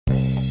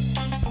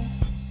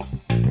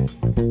Good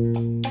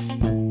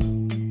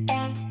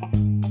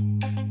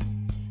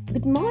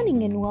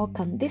morning and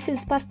welcome. This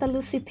is Pastor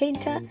Lucy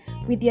Painter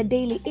with your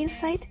daily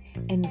insight,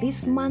 and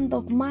this month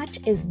of March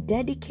is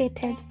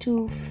dedicated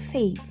to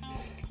faith.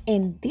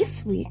 And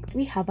this week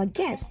we have a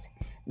guest,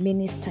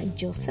 Minister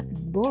Joseph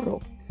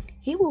Boro.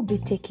 He will be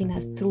taking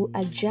us through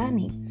a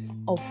journey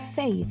of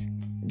faith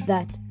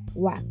that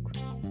works.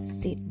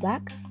 Sit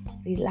back,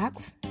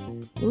 relax,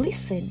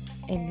 listen,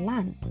 and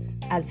learn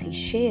as he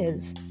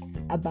shares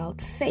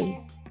about faith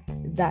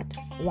that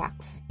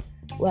works.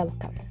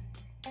 Welcome.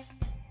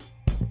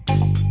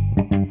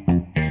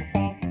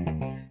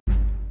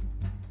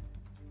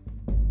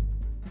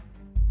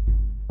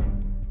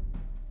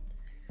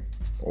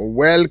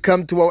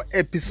 Welcome to our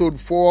episode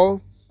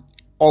 4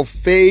 of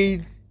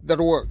Faith That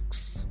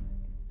Works.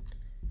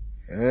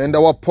 And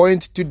our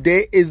point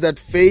today is that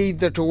faith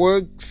that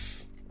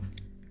works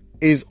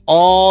is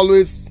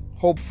always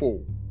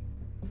hopeful.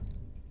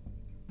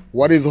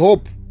 What is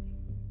hope?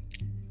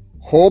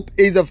 Hope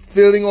is a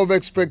feeling of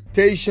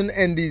expectation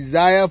and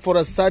desire for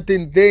a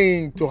certain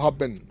thing to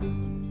happen.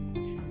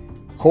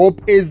 Hope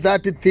is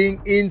that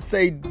thing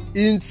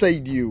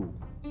inside you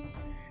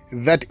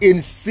that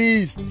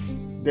insists,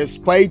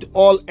 despite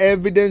all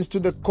evidence to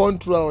the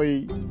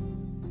contrary,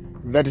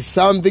 that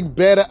something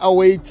better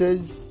awaits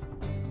us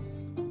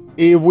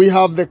if we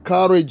have the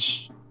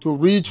courage to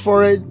reach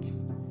for it,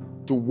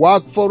 to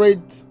work for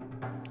it,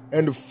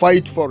 and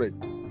fight for it.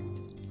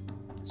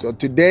 So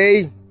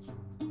today,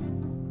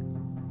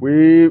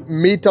 we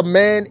meet a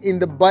man in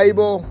the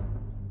Bible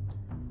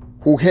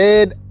who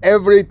had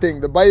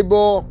everything. The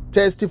Bible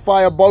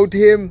testifies about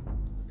him.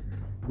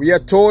 We are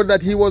told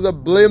that he was a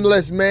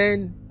blameless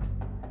man.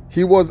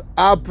 He was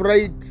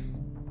upright.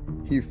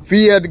 He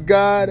feared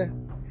God.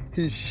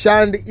 He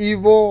shunned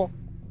evil.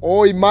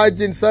 Oh,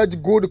 imagine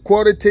such good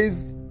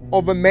qualities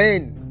of a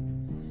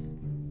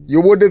man.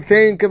 You would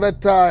think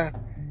that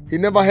he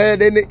never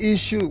had any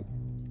issue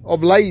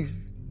of life.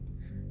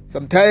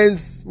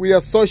 Sometimes we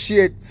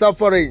associate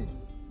suffering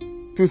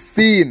to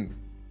sin.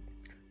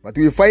 But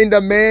we find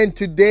a man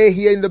today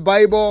here in the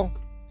Bible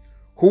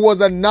who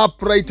was an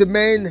upright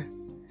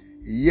man,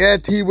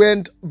 yet he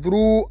went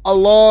through a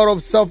lot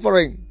of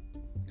suffering.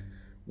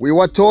 We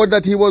were told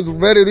that he was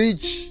very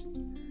rich.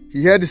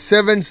 He had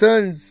 7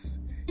 sons.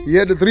 He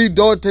had 3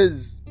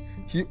 daughters.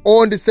 He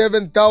owned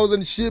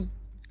 7,000 sheep,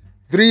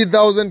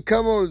 3,000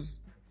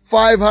 camels,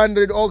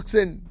 500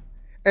 oxen,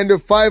 and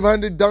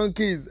 500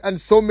 donkeys, and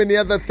so many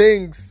other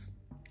things.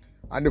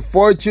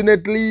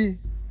 Unfortunately,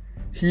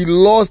 he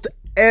lost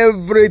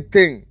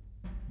everything,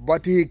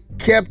 but he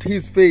kept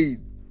his faith.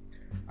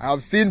 I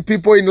have seen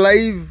people in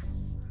life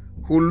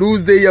who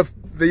lose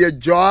their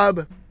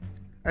job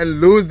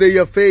and lose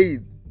their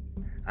faith.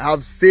 I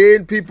have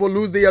seen people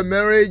lose their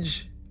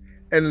marriage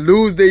and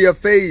lose their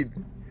faith.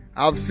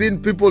 I have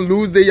seen people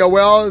lose their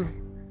wealth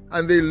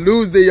and they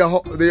lose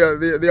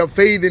their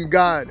faith in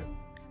God.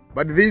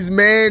 But this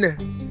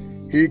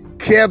man, he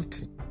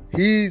kept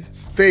his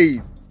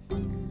faith.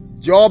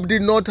 Job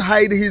did not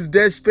hide his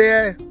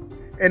despair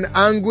and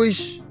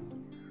anguish,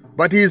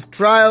 but his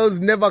trials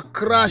never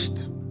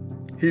crushed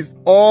his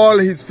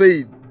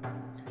faith.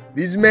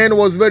 This man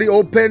was very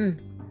open.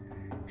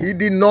 He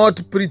did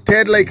not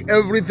pretend like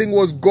everything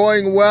was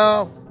going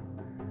well,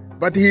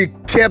 but he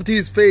kept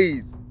his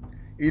faith.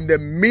 In the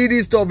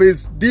midst of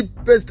his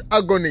deepest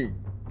agony,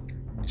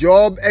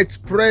 Job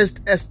expressed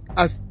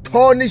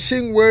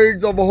astonishing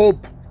words of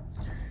hope.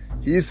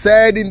 He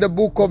said in the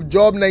book of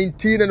Job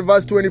 19 and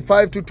verse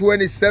 25 to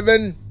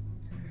 27,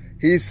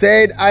 he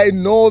said, I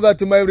know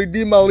that my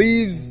Redeemer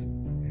lives,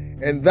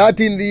 and that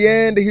in the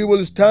end he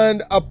will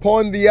stand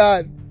upon the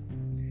earth.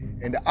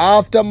 And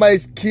after my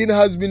skin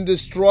has been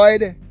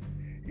destroyed,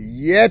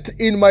 yet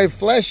in my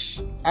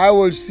flesh I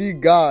will see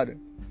God.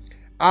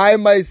 I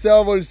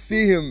myself will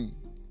see him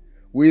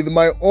with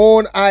my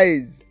own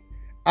eyes.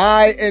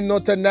 I and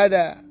not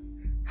another.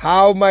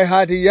 How my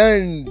heart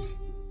yearns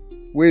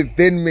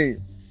within me.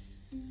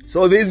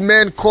 So this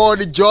man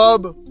called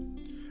Job,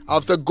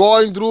 after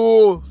going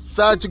through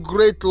such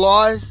great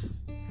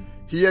loss,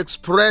 he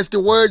expressed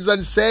words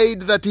and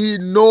said that he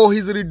knows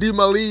his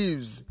Redeemer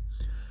lives.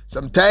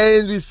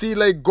 Sometimes we see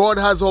like God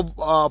has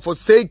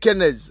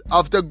forsaken us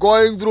after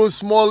going through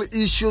small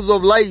issues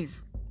of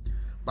life.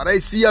 But I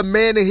see a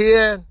man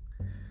here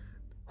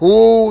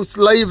whose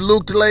life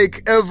looked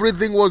like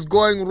everything was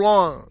going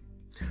wrong.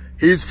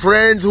 His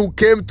friends who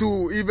came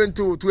to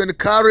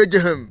encourage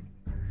him,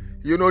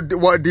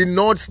 did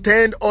not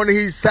stand on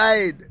his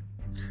side.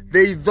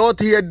 They thought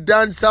he had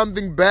done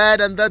something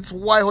bad, and that's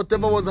why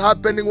whatever was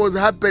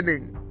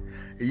happening.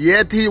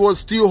 Yet he was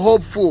still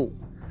hopeful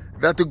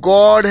that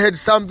God had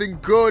something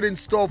good in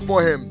store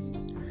for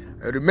him.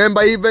 I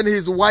remember even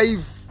his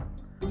wife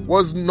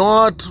was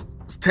not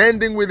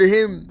standing with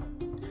him.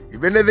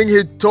 If anything,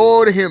 he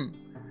told him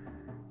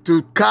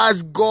to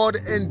curse God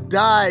and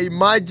die.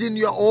 Imagine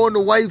your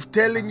own wife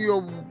telling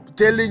you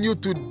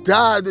to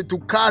die, to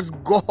curse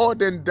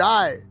God and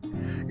die.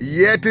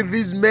 Yet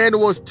this man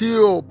was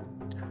still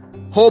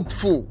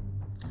hopeful.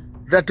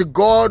 that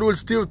God will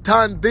still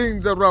turn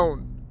things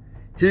around.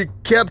 He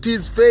kept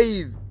his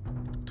faith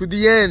to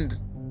the end.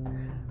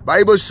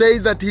 Bible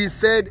says that he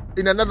said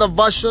in another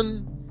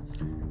version,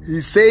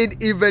 he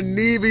said, even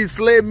if he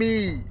slay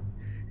me,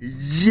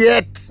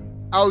 yet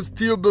I'll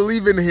still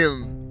believe in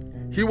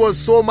him. He was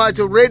so much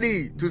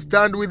ready to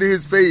stand with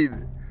his faith.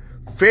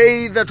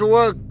 Faith that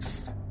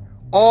works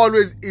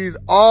is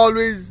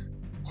always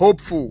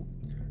hopeful.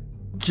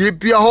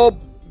 Keep your hope.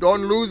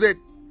 Don't lose it.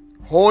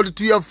 Hold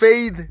to your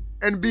faith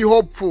and be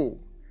hopeful.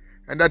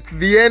 And at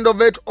the end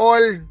of it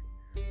all,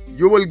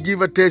 you will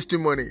give a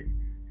testimony.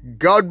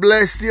 God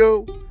bless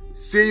you.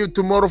 See you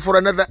tomorrow for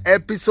another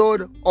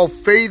episode of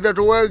Faith That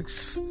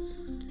Works.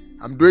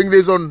 I'm doing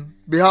this on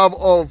behalf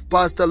of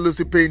Pastor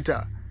Lucy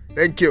Painter.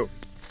 Thank you.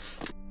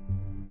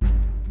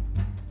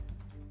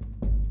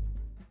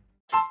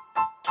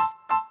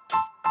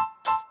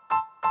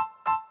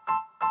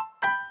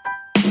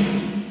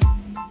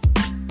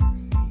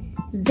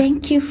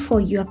 Thank you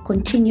for your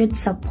continued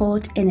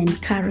support and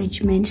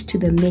encouragement to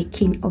the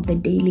making of the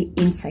Daily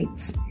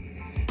Insights,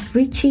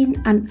 reaching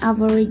an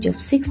average of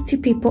 60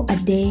 people a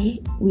day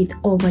with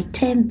over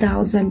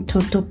 10,000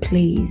 total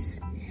plays.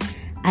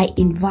 I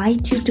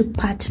invite you to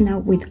partner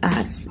with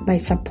us by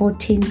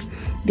supporting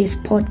this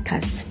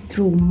podcast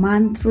through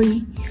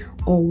monthly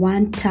or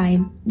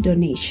one-time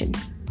donation.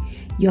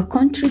 Your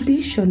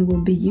contribution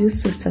will be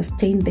used to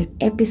sustain the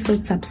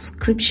episode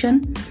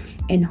subscription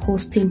and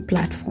hosting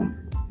platform.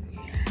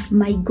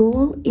 My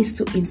goal is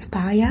to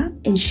inspire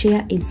and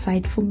share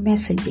insightful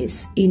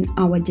messages in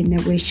our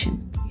generation,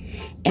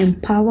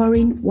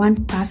 empowering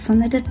one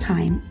person at a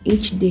time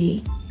each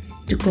day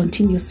to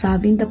continue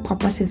serving the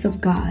purposes of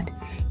God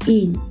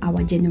in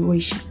our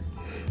generation.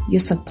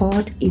 Your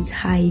support is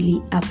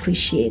highly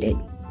appreciated.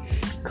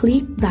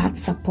 Click that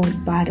support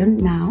button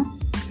now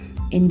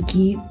and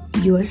give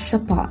your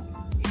support.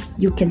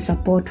 You can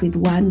support with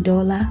 $1,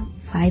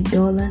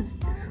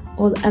 $5,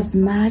 or as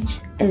much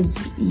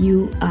as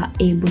you are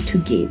able to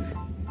give.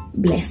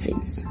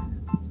 Blessings.